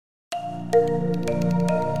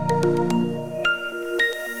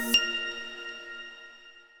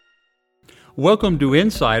Welcome to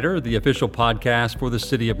Insider, the official podcast for the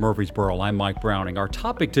city of Murfreesboro. I'm Mike Browning. Our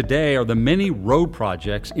topic today are the many road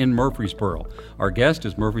projects in Murfreesboro. Our guest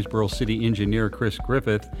is Murfreesboro City Engineer Chris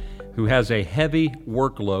Griffith, who has a heavy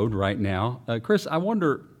workload right now. Chris, I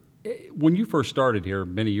wonder, when you first started here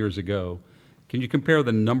many years ago, can you compare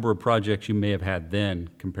the number of projects you may have had then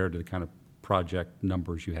compared to the kind of project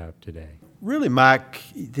numbers you have today? Really, Mike,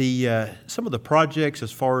 some of the projects,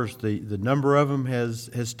 as far as the number of them, has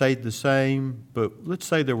stayed the same. But let's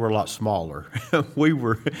say they were a lot smaller. we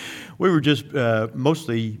were just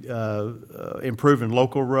mostly improving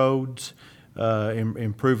local roads,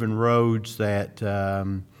 improving roads that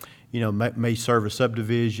may serve a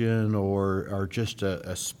subdivision or just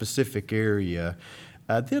a specific area.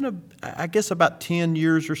 Then I guess about 10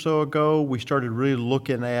 years or so ago, we started really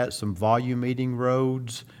looking at some volume eating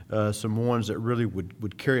roads, some ones that really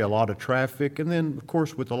would carry a lot of traffic. And then, of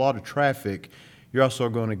course, with a lot of traffic, you're also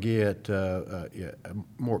going to get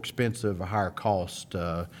more expensive, a higher cost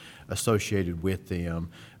associated with them.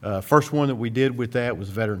 First one that we did with that was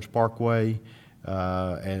Veterans Parkway,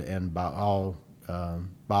 and by all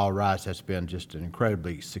rights, that's been just an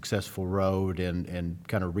incredibly successful road and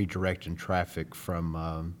kind of redirecting traffic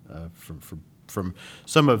from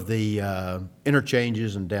some of the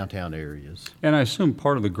interchanges in downtown areas. And I assume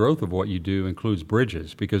part of the growth of what you do includes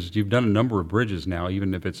bridges, because you've done a number of bridges now,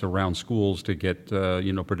 even if it's around schools to get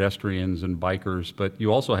pedestrians and bikers. But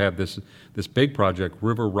you also have this big project,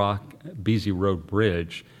 River Rock Beasy Road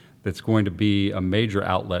Bridge, that's going to be a major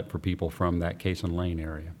outlet for people from that Cason Lane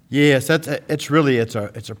area. Yes, it's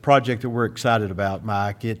a project that we're excited about,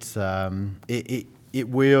 Mike. It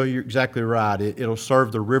will. You're exactly right. It'll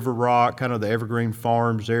serve the River Rock, kind of the Evergreen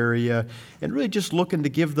Farms area, and really just looking to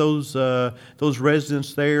give those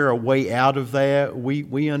residents there a way out of that.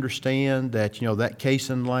 We understand that that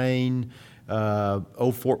Cason Lane,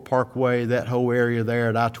 Old Fort Parkway, that whole area there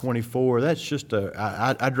at I-24. That's just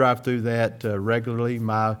I drive through that regularly.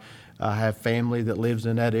 I have family that lives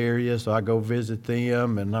in that area, so I go visit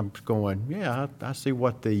them, and I'm going, yeah, I see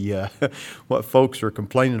what what folks are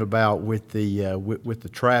complaining about with the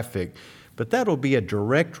traffic. But that'll be a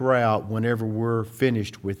direct route whenever we're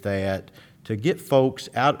finished with that to get folks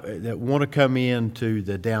out that want to come into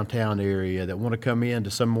the downtown area, that want to come into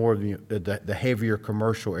some more of the heavier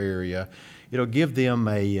commercial area. It'll give them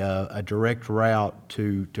a direct route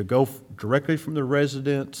to go directly from the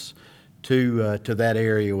residents to that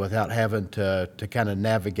area without having to kind of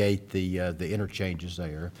navigate the interchanges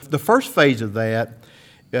there. The first phase of that,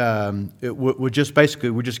 we're just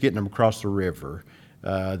getting them across the river.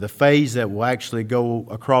 The phase that will actually go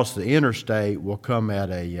across the interstate will come at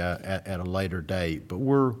a later date. But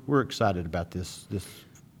we're excited about this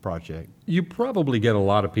project. You probably get a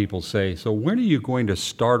lot of people say, so when are you going to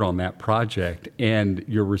start on that project? And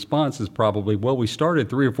your response is probably, well, we started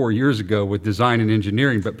 3 or 4 years ago with design and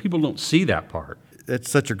engineering, but people don't see that part. That's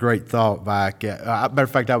such a great thought, Mike. Matter of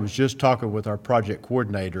fact, I was just talking with our project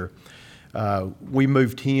coordinator. We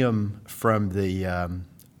moved him from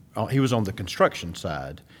he was on the construction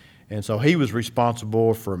side. And so he was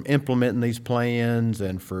responsible for implementing these plans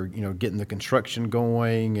and for getting the construction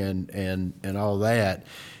going and all that.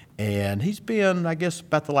 And he's been, I guess,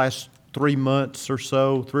 about the last 3 months or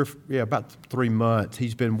so, about 3 months,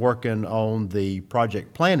 he's been working on the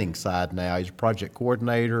project planning side now. He's a project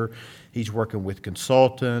coordinator. He's working with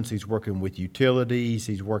consultants. He's working with utilities.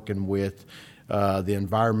 He's working with the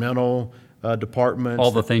environmental departments.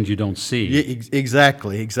 All the things you don't see. Yeah,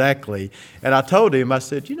 exactly. And I told him, I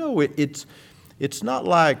said, it's not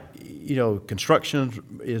like,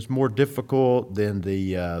 construction is more difficult than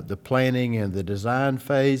the planning and the design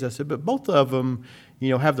phase. I said, but both of them,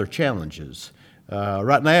 have their challenges.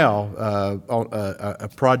 Right now, on a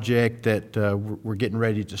project that we're getting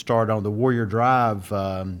ready to start on the Warrior Drive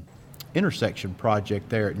intersection project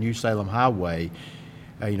there at New Salem Highway.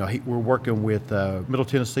 We're working with Middle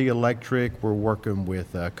Tennessee Electric. We're working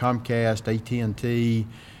with Comcast, AT&T,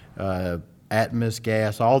 Atmos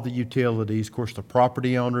Gas, all the utilities. Of course, the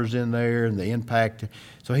property owners in there and the impact.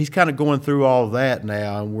 So he's kind of going through all of that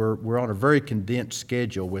now, and we're on a very condensed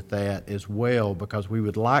schedule with that as well, because we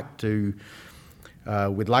would like to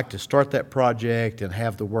start that project and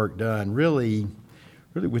have the work done really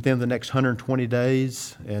within the next 120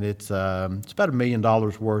 days, and it's about $1 million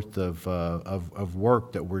worth of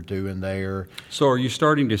work that we're doing there. So, are you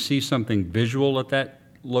starting to see something visual at that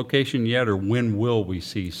location yet, or when will we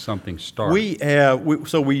see something start?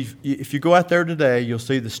 If you go out there today, you'll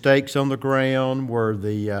see the stakes on the ground where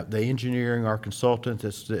the engineering, our consultant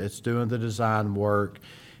that's doing the design work.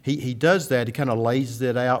 he does that. He kind of lays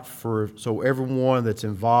it out so everyone that's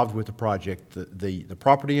involved with the project, the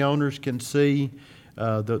property owners can see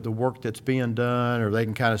the work that's being done, or they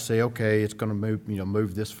can kind of say, okay, it's going to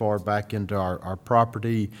move this far back into our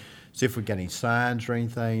property. See if we got any signs or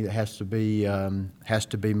anything that has to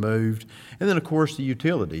be moved. And then of course the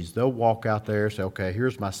utilities, they'll walk out there and say, okay,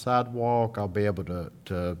 here's my sidewalk. I'll be able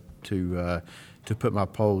to put my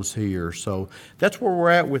poles here. So that's where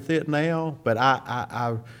we're at with it now. But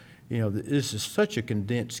this is such a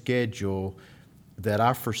condensed schedule that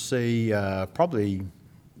I foresee probably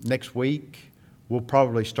next week we'll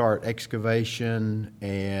probably start excavation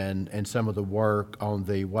and some of the work on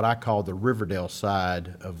what I call the Riverdale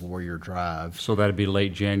side of Warrior Drive. So that'd be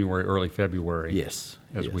late January, early February. Yes.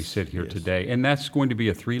 As we sit here today. And that's going to be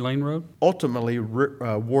a 3-lane road? Ultimately,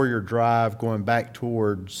 Warrior Drive going back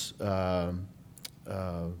towards Warrior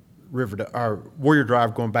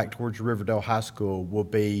Drive going back towards Riverdale High School will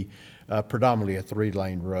be predominantly a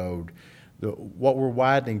 3-lane road. What we're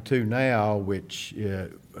widening to now, which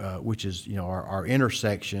is our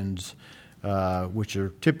intersections, which are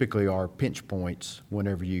typically our pinch points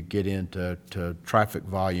whenever you get into traffic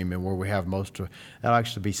volume, and where we have that'll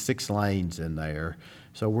actually be 6 lanes in there.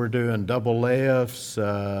 So we're doing double lefts,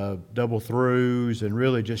 double throughs, and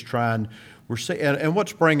really just trying. And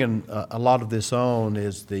what's bringing a lot of this on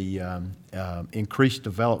is the increased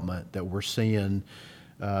development that we're seeing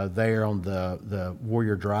there on the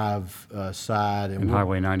Warrior Drive side. And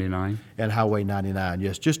Highway 99? And Highway 99,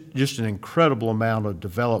 yes. Just an incredible amount of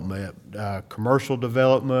development, commercial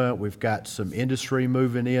development. We've got some industry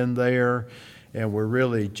moving in there, and we're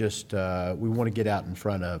really just, we want to get out in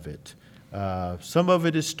front of it. Some of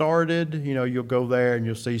it is started. You'll go there and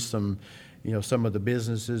you'll see some of the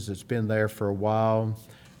businesses that's been there for a while,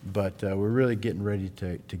 but we're really getting ready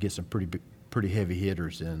to get some pretty heavy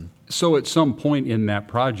hitters in. So at some point in that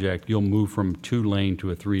project, you'll move from 2-lane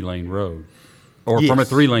to a 3-lane road, or yes. From a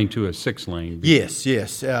 3-lane to a 6-lane. Yes.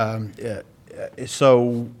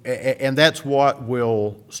 So, and that's what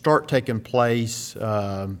will start taking place,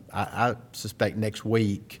 I suspect next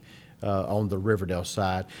week on the Riverdale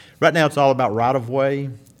side. Right now it's all about right-of-way,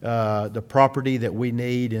 the property that we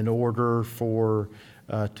need in order for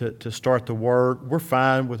to start the work. We're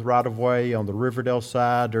fine with right-of-way on the Riverdale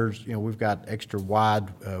side. We've got extra wide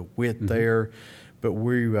width there, but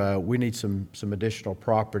we need some additional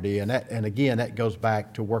property, and again that goes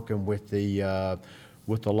back to working with the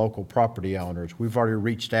local property owners. We've already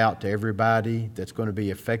reached out to everybody that's going to be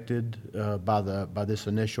affected by this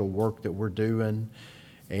initial work that we're doing,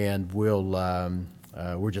 and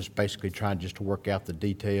we're just basically trying just to work out the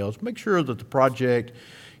details, make sure that the project.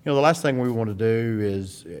 The last thing we want to do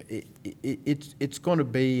is it's going to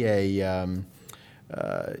be it's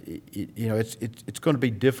going to be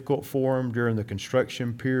difficult for them during the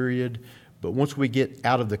construction period. But once we get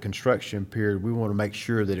out of the construction period, we want to make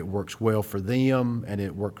sure that it works well for them and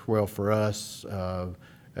it works well for us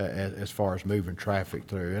as far as moving traffic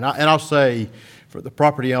through. And I'll say, for the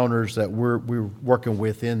property owners that we're working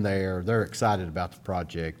with in there, they're excited about the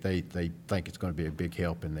project. They think it's going to be a big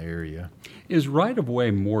help in the area. Is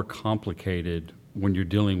right-of-way more complicated when you're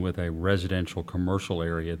dealing with a residential commercial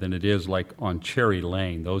area than it is like on Cherry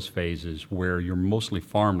Lane, those phases where you're mostly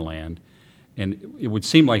farmland? And it would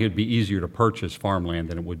seem like it'd be easier to purchase farmland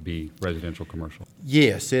than it would be residential commercial.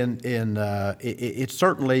 Yes, and it's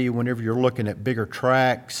certainly whenever you're looking at bigger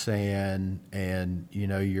tracts and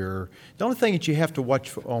the only thing that you have to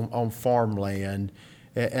watch on farmland,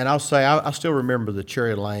 and I'll say I still remember the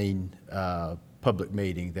Cherry Lane public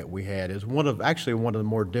meeting that we had is one of the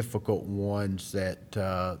more difficult ones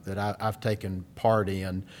that I've taken part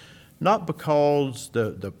in, not because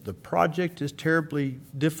the project is terribly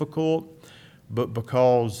difficult, but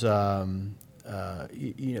because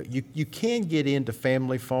you can get into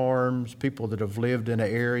family farms, people that have lived in an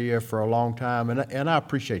area for a long time, and I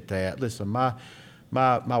appreciate that. Listen, my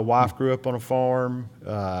wife grew up on a farm.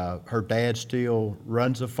 Her dad still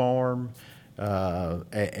runs a farm,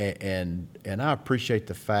 and I appreciate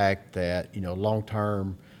the fact that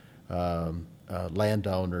long-term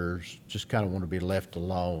landowners just kind of want to be left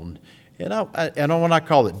alone. And when I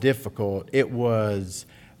call it difficult, it was.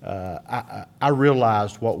 I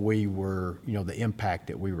realized what we were, the impact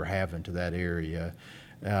that we were having to that area.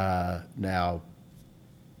 Now,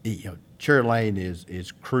 Cherry Lane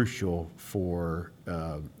is crucial for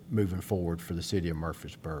moving forward for the city of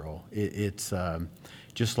Murfreesboro. It's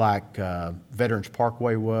just like Veterans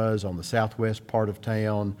Parkway was on the southwest part of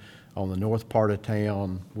town. On the north part of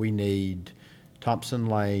town, we need Thompson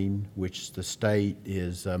Lane, which the state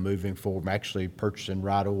is moving forward. I'm actually purchasing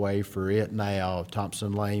right away for it now,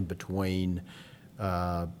 Thompson Lane between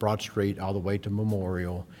Broad Street all the way to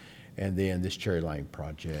Memorial, and then this Cherry Lane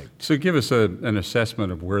project. So give us an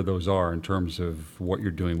assessment of where those are in terms of what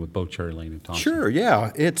you're doing with both Cherry Lane and Thompson. Sure,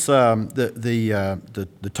 yeah. It's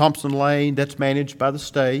the Thompson Lane that's managed by the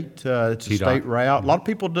state. It's a state route. A lot of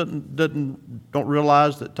people don't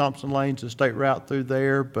realize that Thompson Lane's a state route through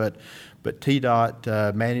there, but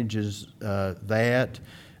TDOT manages that.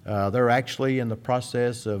 They're actually in the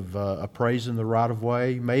process of appraising the right of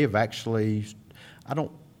way. May have actually, I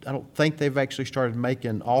don't think they've actually started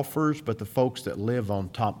making offers, but the folks that live on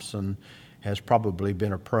Thompson has probably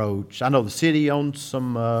been approached. I know the city owns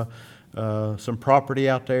some property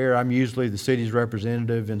out there. I'm usually the city's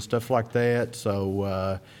representative and stuff like that.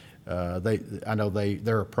 So I know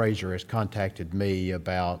their appraiser has contacted me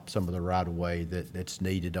about some of the right of way that's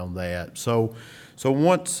needed on that. So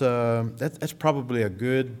once that's probably a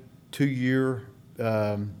good 2-year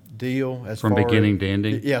deal as from far beginning as, to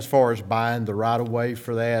ending. Yeah, as far as buying the right of way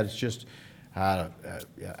for that, it's just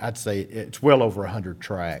I'd say it's well over 100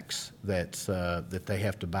 tracks that they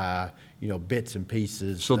have to buy, bits and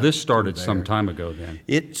pieces. So this started some time ago then?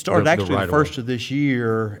 It started the first of this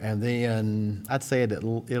year, and then I'd say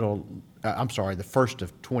it'll I'm sorry, the first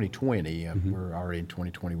of 2020. Mm-hmm. We're already in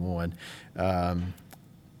 2021. And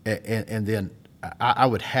then I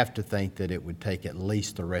would have to think that it would take at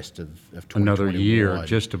least the rest of 2021. Another year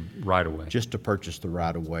just to right away. Just to purchase the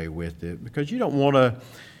right of way with it, because you don't want to,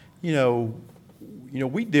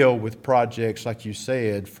 we deal with projects, like you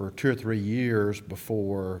said, for 2 or 3 years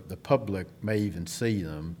before the public may even see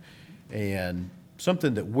them. And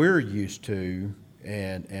something that we're used to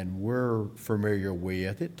and we're familiar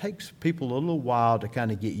with, it takes people a little while to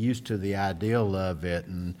kind of get used to the ideal of it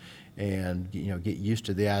and get used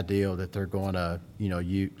to the idea that they're going to,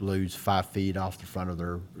 you lose 5 feet off the front of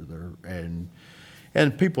their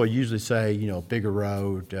and people usually say, bigger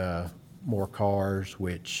road, more cars,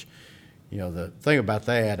 which, the thing about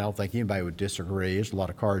that, I don't think anybody would disagree. There's a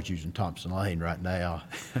lot of cars using Thompson Lane right now.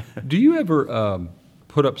 Do you ever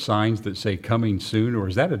put up signs that say "coming soon," or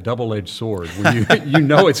is that a double-edged sword when you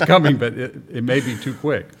know it's coming, but it may be too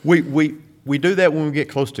quick? We do that when we get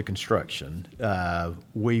close to construction.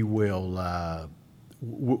 We'll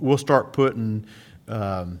start putting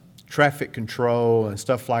traffic control and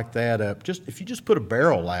stuff like that up. If you just put a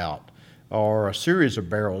barrel out or a series of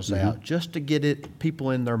barrels out, just to get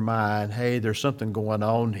people in their mind, hey, there's something going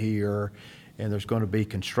on here, and there's going to be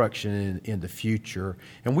construction in the future.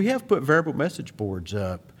 And we have put variable message boards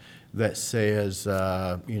up that says,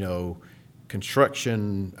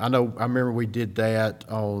 construction. I remember we did that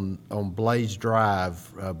on Blaze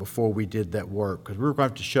Drive before we did that work, because we were going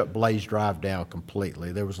to have to shut Blaze Drive down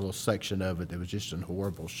completely. There was a little section of it that was just in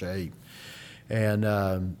horrible shape. And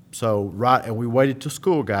and we waited till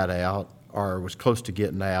school got out, or was close to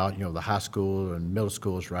getting out. The high school and middle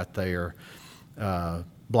school is right there,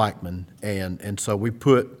 Blackman. And so we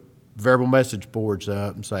put variable message boards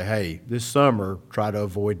up and say, hey, this summer, try to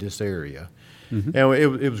avoid this area. Mm-hmm.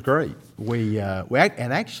 And it was great.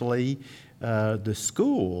 Actually, the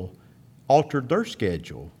school altered their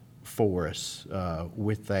schedule for us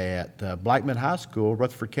with that. Blackman High School,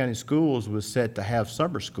 Rutherford County Schools, was set to have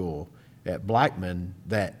summer school at Blackman,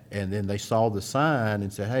 and then they saw the sign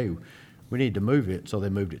and said, hey, we need to move it, so they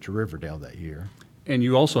moved it to Riverdale that year. And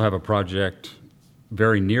you also have a project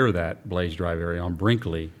very near that Blaze Drive area on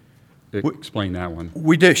Brinkley. Explain that one.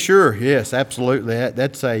 We do, sure, yes, absolutely.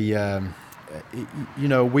 That's a,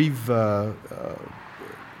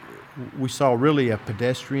 we saw really a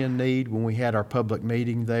pedestrian need when we had our public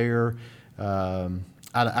meeting there. I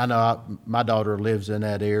know my daughter lives in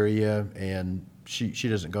that area, and she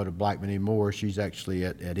doesn't go to Blackman anymore. She's actually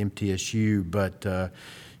at MTSU, but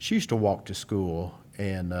she used to walk to school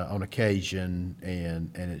and on occasion, and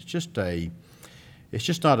it's just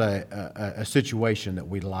not a situation that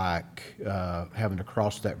we like, having to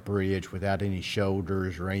cross that bridge without any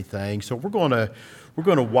shoulders or anything. So we're going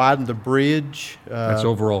to widen the bridge. That's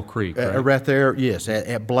Overall Creek, right? Right there, yes,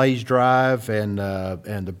 at Blaze Drive and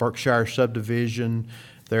the Berkshire subdivision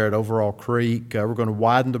there at Overall Creek. We're going to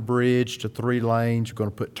widen the bridge to 3 lanes. We're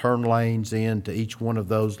going to put turn lanes into each one of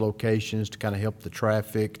those locations to kind of help the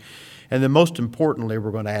traffic. And then most importantly,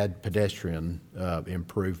 we're going to add pedestrian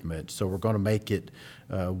improvements. So we're going to make it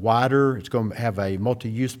wider. It's going to have a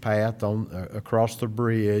multi-use path across the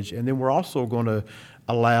bridge. And then we're also going to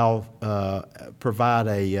provide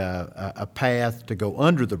a path to go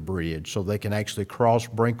under the bridge so they can actually cross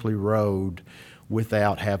Brinkley Road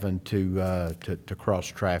without having to cross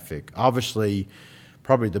traffic. Obviously,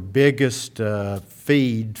 probably the biggest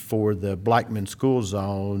feed for the Blackman School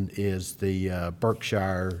Zone is the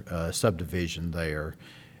Berkshire subdivision there.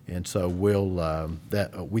 And so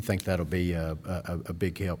we think that'll be a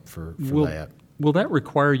big help for that. Will that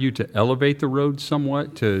require you to elevate the road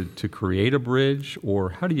somewhat to create a bridge, or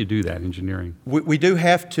how do you do that engineering? We do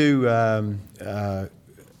have to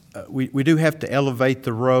we do have to elevate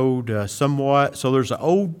the road somewhat. So there's an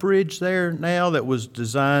old bridge there now that was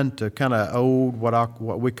designed to kind of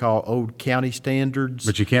what we call old county standards.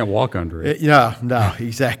 But you can't walk under it. No,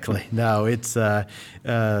 exactly. No, it's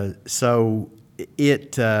so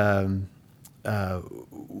it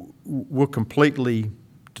will completely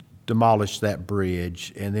demolish that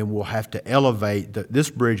bridge, and then we'll have to elevate. This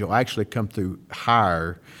bridge will actually come through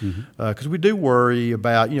higher, because we do worry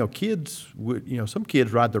about, kids. Some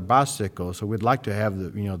kids ride their bicycles, so we'd like to have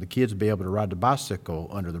the kids be able to ride the bicycle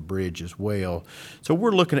under the bridge as well. So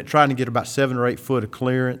we're looking at trying to get about 7 or 8 foot of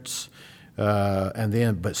clearance,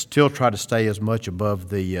 but still try to stay as much above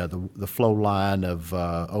the flow line of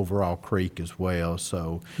Overall Creek as well.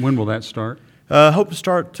 So when will that start? Hope to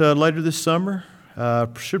start later this summer.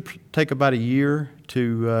 Should take about a year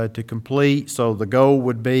to complete. So the goal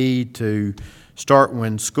would be to start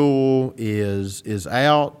when school is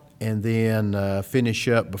out, and then finish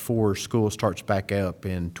up before school starts back up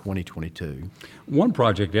in 2022. One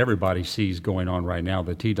project everybody sees going on right now,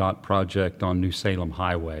 the TDOT project on New Salem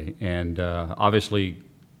Highway, and obviously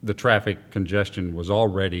the traffic congestion was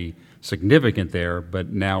already significant there, but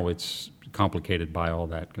now it's complicated by all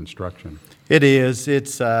that construction. It is.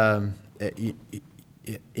 It's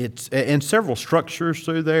and several structures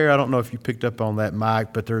through there. I don't know if you picked up on that,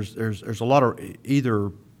 Mike, but there's a lot of either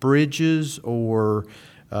bridges or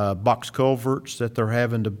box culverts that they're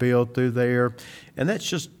having to build through there, and that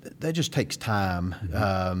just takes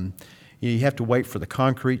time. You have to wait for the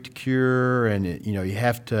concrete to cure, and you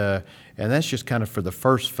have to, and that's just kind of for the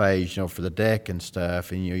first phase, for the deck and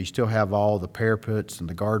stuff, and you still have all the parapets and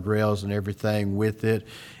the guardrails and everything with it,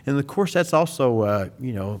 and of course that's also a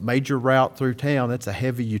major route through town. That's a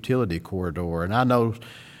heavy utility corridor, and I know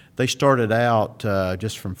they started out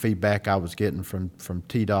just from feedback I was getting from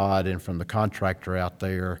TDOT and from the contractor out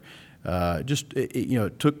there.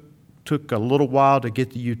 It took a little while to get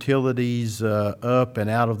the utilities up and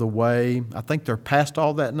out of the way. I think they're past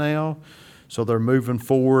all that now, so they're moving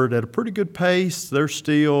forward at a pretty good pace. They're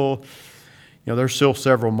still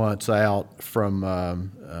several months out from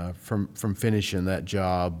finishing that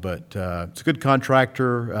job, but it's a good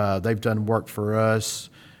contractor. They've done work for us,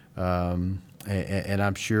 and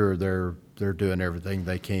I'm sure they're doing everything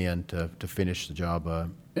they can to finish the job up.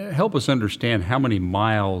 Help us understand how many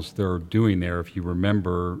miles they're doing there, if you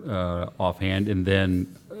remember offhand, and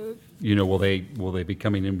then will they be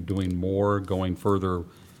coming in doing more, going further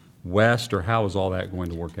west, or how is all that going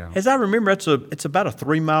to work out? As I remember, it's about a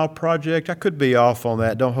 3-mile project. I could be off on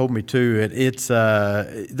that. Don't hold me to it. It's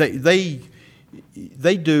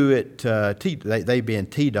they do it. They being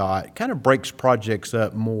TDOT kind of breaks projects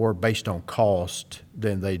up more based on cost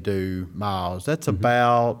than they do miles. That's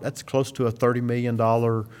that's close to a $30 million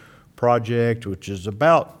project, which is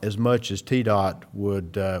about as much as TDOT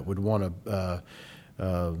would want to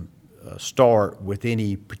start with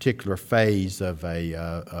any particular phase of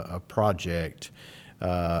a project.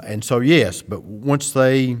 And so yes, but once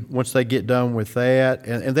they get done with that,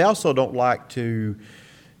 and they also don't like to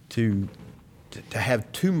have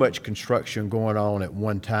too much construction going on at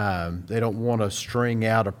one time. They don't want to string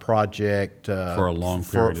out a project for a long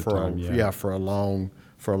period of time.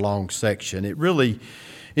 For a long section. It really,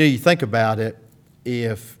 you think about it,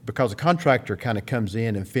 because a contractor kind of comes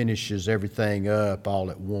in and finishes everything up all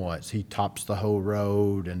at once. He tops the whole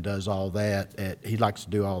road and does all that. He likes to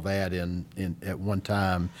do all that at one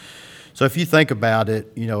time. So if you think about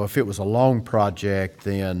it, if it was a long project,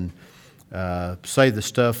 then say the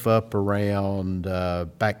stuff up around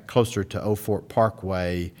back closer to Old Fort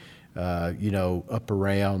Parkway, up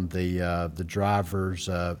around the drivers,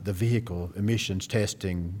 the vehicle emissions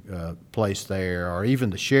testing place there, or even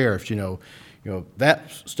the sheriff's,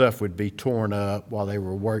 that stuff would be torn up while they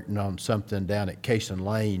were working on something down at Cason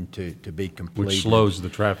Lane to be completed. Which slows the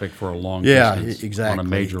traffic for a long distance exactly. On a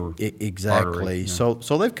major artery. So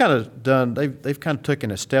they've kind of done. They've kind of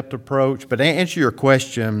taken a stepped approach. But to answer your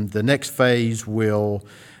question, the next phase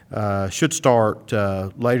should start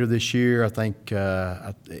later this year. I think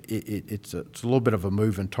it's a little bit of a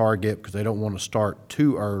moving target because they don't want to start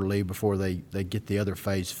too early before they get the other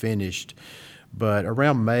phase finished. But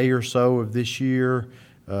around May or so of this year,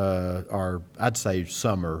 or I'd say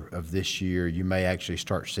summer of this year, you may actually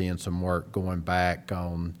start seeing some work going back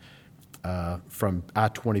on from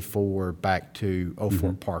I-24 back to Old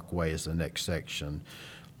Fort Parkway is the next section.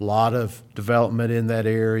 A lot of development in that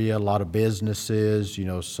area, a lot of businesses,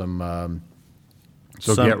 some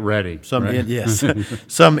So get ready. Right? Yes,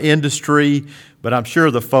 some industry, but I'm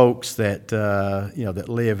sure the folks that that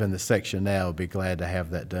live in the section now will be glad to have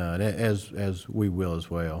that done, as we will as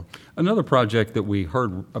well. Another project that we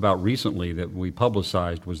heard about recently that we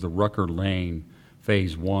publicized was the Rucker Lane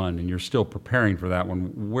Phase 1, and you're still preparing for that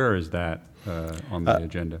one. Where is that on the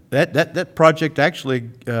agenda? That project actually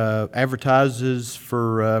advertises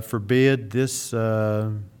for bid this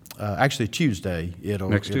actually Tuesday.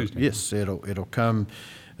 Next Tuesday. Yes, it'll come.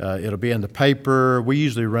 It'll be in the paper. We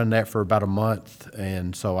usually run that for about a month,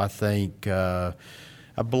 and so I think I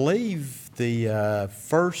believe the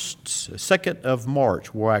 2nd of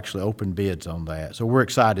March we'll actually open bids on that. So we're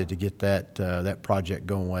excited to get that project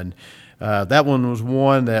going. That one was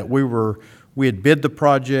one that we had bid the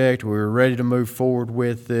project, we were ready to move forward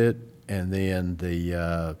with it, and then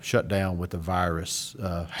the shutdown with the virus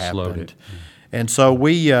happened. Slowed it. And so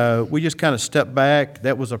we just kind of stepped back.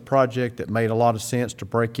 That was a project that made a lot of sense to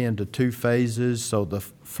break into 2 phases. So the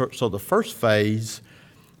first phase,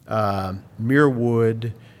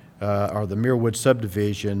 Muirwood, or the Muirwood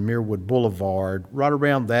subdivision, Muirwood Boulevard, right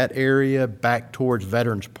around that area, back towards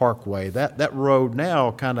Veterans Parkway. That road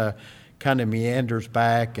now kind of meanders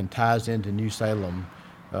back and ties into New Salem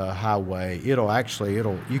Highway. You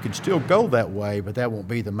can still go that way, but that won't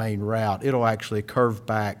be the main route. It'll actually curve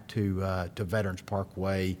back to Veterans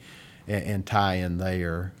Parkway and tie in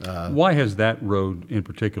there. Why has that road in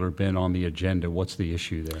particular been on the agenda? What's the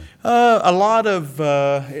issue there? A lot of,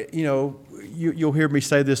 you'll hear me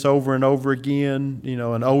say this over and over again,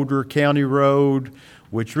 an older county road,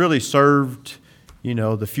 which really served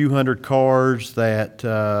the few hundred cars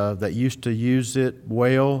that used to use it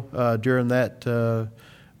well during that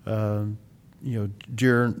during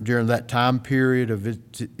that time period of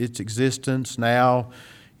its existence. Now,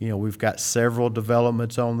 we've got several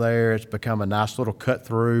developments on there. It's become a nice little cut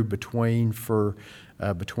through between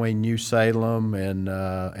New Salem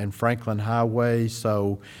and Franklin Highway.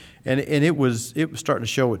 So, and it was starting to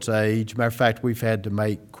show its age. Matter of fact, we've had to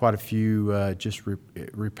make quite a few just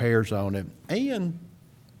repairs on it. And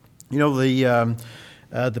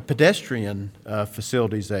the pedestrian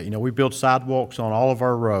facilities that we build sidewalks on all of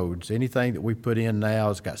our roads. Anything that we put in now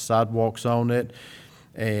has got sidewalks on it,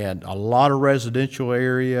 and a lot of residential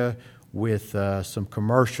area with some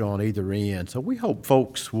commercial on either end. So we hope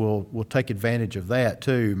folks will take advantage of that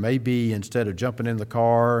too. Maybe instead of jumping in the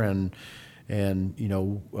car and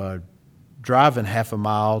driving half a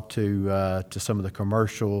mile to some of the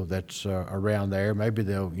commercial that's around there, maybe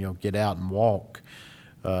they'll get out and walk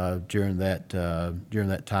during that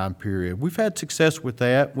time period. We've had success with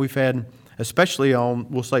that. We've had, especially on,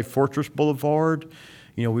 we'll say, Fortress Boulevard.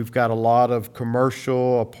 We've got a lot of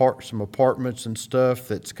commercial, some apartments and stuff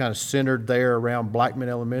that's kind of centered there around Blackman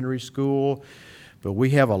Elementary School. But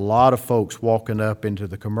we have a lot of folks walking up into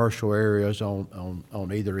the commercial areas on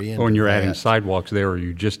either end. Oh, and you're adding sidewalks there, or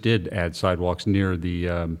you just did add sidewalks near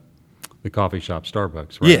the coffee shop,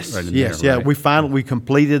 Starbucks, right? Yes, right in yes, there, yeah. right? We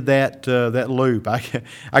completed that loop.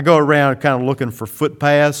 I go around kind of looking for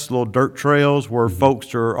footpaths, little dirt trails where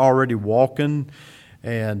folks are already walking,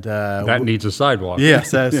 and that needs a sidewalk. Yes,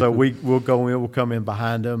 so we'll come in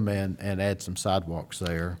behind them and add some sidewalks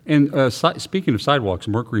there. And speaking of sidewalks,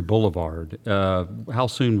 Mercury Boulevard, how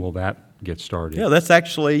soon will that get started? Yeah, that's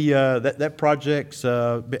actually that project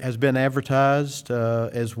has been advertised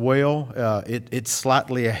as well. It's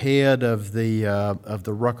slightly ahead of the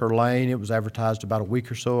Rucker Lane. It was advertised about a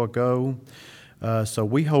week or so ago. So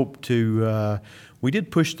we hope to. We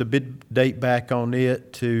did push the bid date back on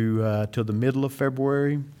it to till the middle of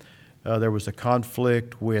February. There was a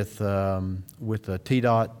conflict with the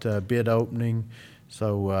TDOT bid opening.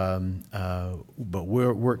 So, but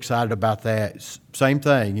we're excited about that. Same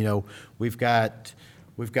thing, we've got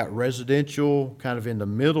residential kind of in the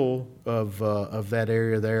middle of that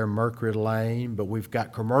area there, Mercury Lane, but we've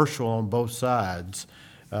got commercial on both sides.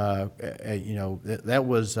 That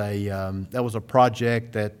was a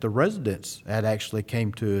project that the residents had actually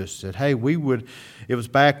came to us, said, hey, it was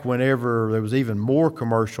back whenever there was even more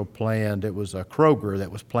commercial planned. It was a Kroger that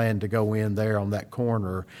was planned to go in there on that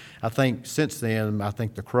corner. I think since then,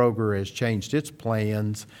 the Kroger has changed its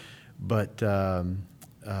plans, but the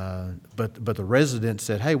residents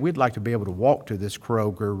said, hey, we'd like to be able to walk to this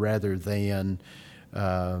Kroger rather than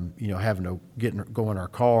having to go in our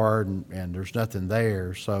car and there's nothing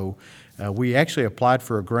there. So we actually applied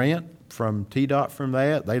for a grant from TDOT from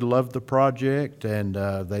that. They loved the project, and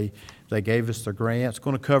they gave us the grant. It's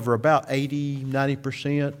going to cover about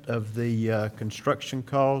 90% of the construction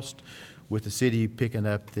cost. with the city picking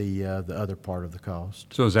up the other part of the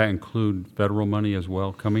cost. So does that include federal money as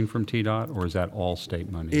well coming from TDOT, or is that all state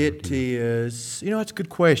money? It is, it's a good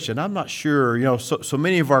question. I'm not sure. So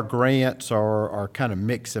many of our grants are kind of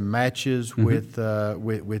mix and matches with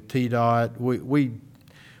TDOT.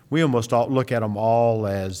 We almost all look at them all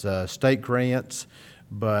as state grants,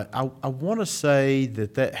 but I want to say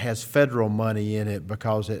that has federal money in it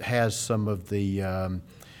because it has some of the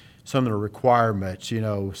requirements,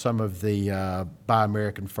 some of the Buy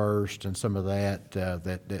American First and some of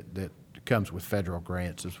that comes with federal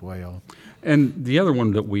grants as well. And the other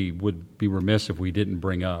one that we would be remiss if we didn't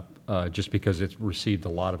bring up, just because it's received a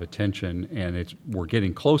lot of attention and we're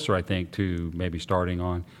getting closer, I think, to maybe starting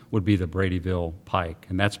on, would be the Bradyville Pike.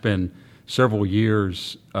 And that's been several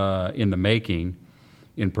years in the making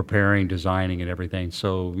in preparing, designing, and everything.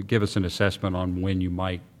 So give us an assessment on when you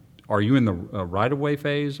might. Are you in the right-of-way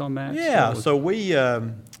phase on that? Yeah, so we,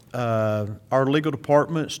 our legal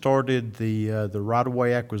department started the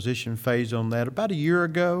right-of-way acquisition phase on that about a year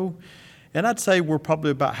ago, and I'd say we're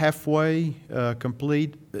probably about halfway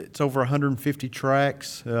complete. It's over 150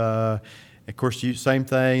 tracks. Of course, same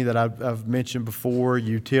thing that I've mentioned before,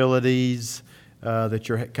 utilities that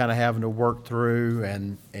you're kind of having to work through,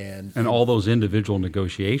 and all those individual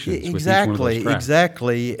negotiations. Exactly, with each one of those tracks.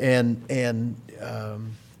 Exactly, and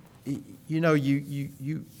you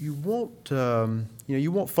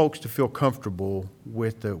want folks to feel comfortable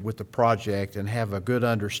with the project and have a good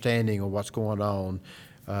understanding of what's going on.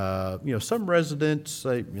 Some residents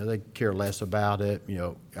they care less about it.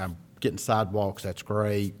 I'm getting sidewalks, that's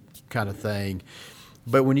great, kind of thing.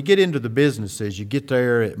 But when you get into the businesses, you get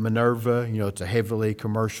there at Minerva. It's a heavily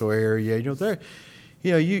commercial area.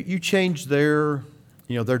 You change their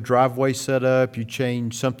driveway setup, you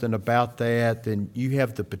change something about that, then you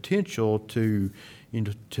have the potential to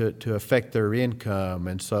affect their income.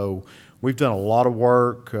 And so we've done a lot of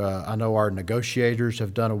work. I know our negotiators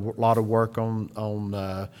have done a lot of work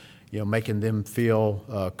on making them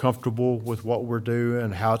feel comfortable with what we're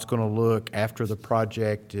doing, how it's going to look after the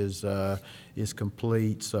project is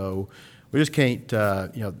complete. So we just can't,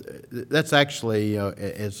 that's actually,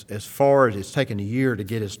 as far as it's taken a year to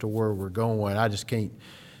get us to where we're going, I just can't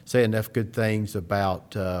say enough good things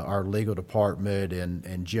about our legal department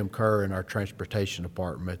and Jim Kerr and our transportation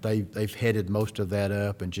department. They've headed most of that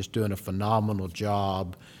up and just doing a phenomenal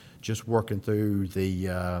job just working through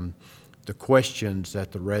the questions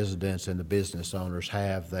that the residents and the business owners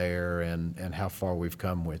have there and how far we've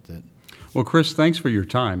come with it. Well, Chris, thanks for your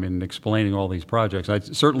time in explaining all these projects. I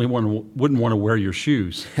certainly wouldn't want to wear your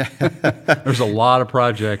shoes. There's a lot of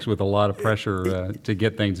projects with a lot of pressure to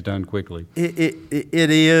get things done quickly. It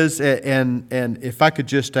is, and if I could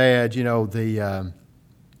just add, the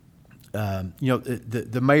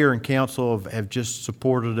mayor and council have just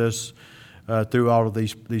supported us through all of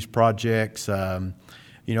these projects.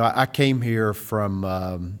 I came here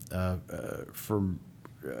from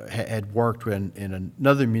had worked in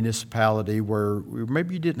another municipality where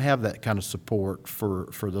maybe you didn't have that kind of support for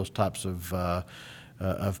those types of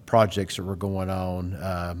projects that were going on.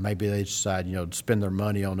 Maybe they decide, to spend their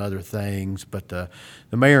money on other things. But the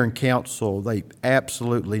mayor and council, they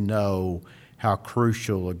absolutely know how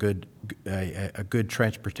crucial a good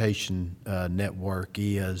transportation network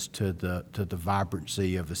is to the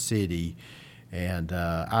vibrancy of a city. And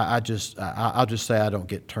I'll just say I don't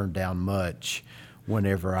get turned down much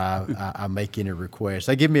whenever I make any requests.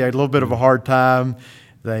 They give me a little bit of a hard time.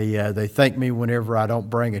 They thank me whenever I don't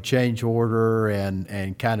bring a change order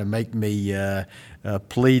and kind of make me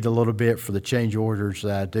plead a little bit for the change orders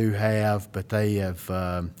that I do have. But they have,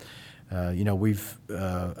 I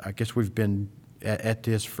guess we've been at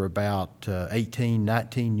this for about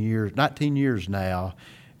 19 years now,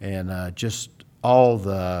 and just all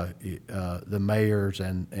the mayors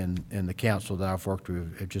and the council that I've worked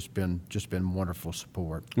with have just been wonderful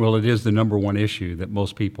support. Well, it is the number one issue that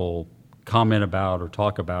most people comment about or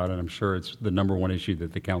talk about, and I'm sure it's the number one issue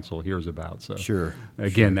that the council hears about. So, sure.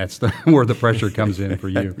 Again, that's where the pressure comes in for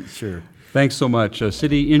you. Sure. Thanks so much.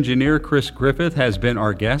 City Engineer Chris Griffith has been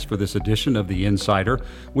our guest for this edition of The Insider.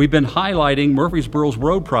 We've been highlighting Murfreesboro's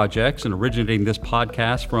road projects and originating this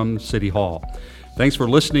podcast from City Hall. Thanks for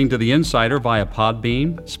listening to The Insider via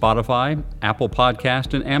Podbean, Spotify, Apple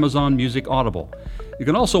Podcast, and Amazon Music Audible. You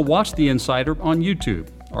can also watch The Insider on YouTube.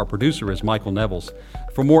 Our producer is Michael Nevels.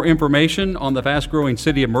 For more information on the fast-growing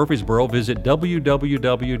city of Murfreesboro, visit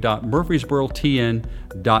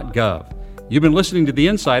www.murfreesborotn.gov. You've been listening to The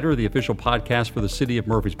Insider, the official podcast for the city of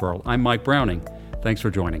Murfreesboro. I'm Mike Browning. Thanks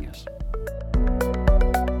for joining us.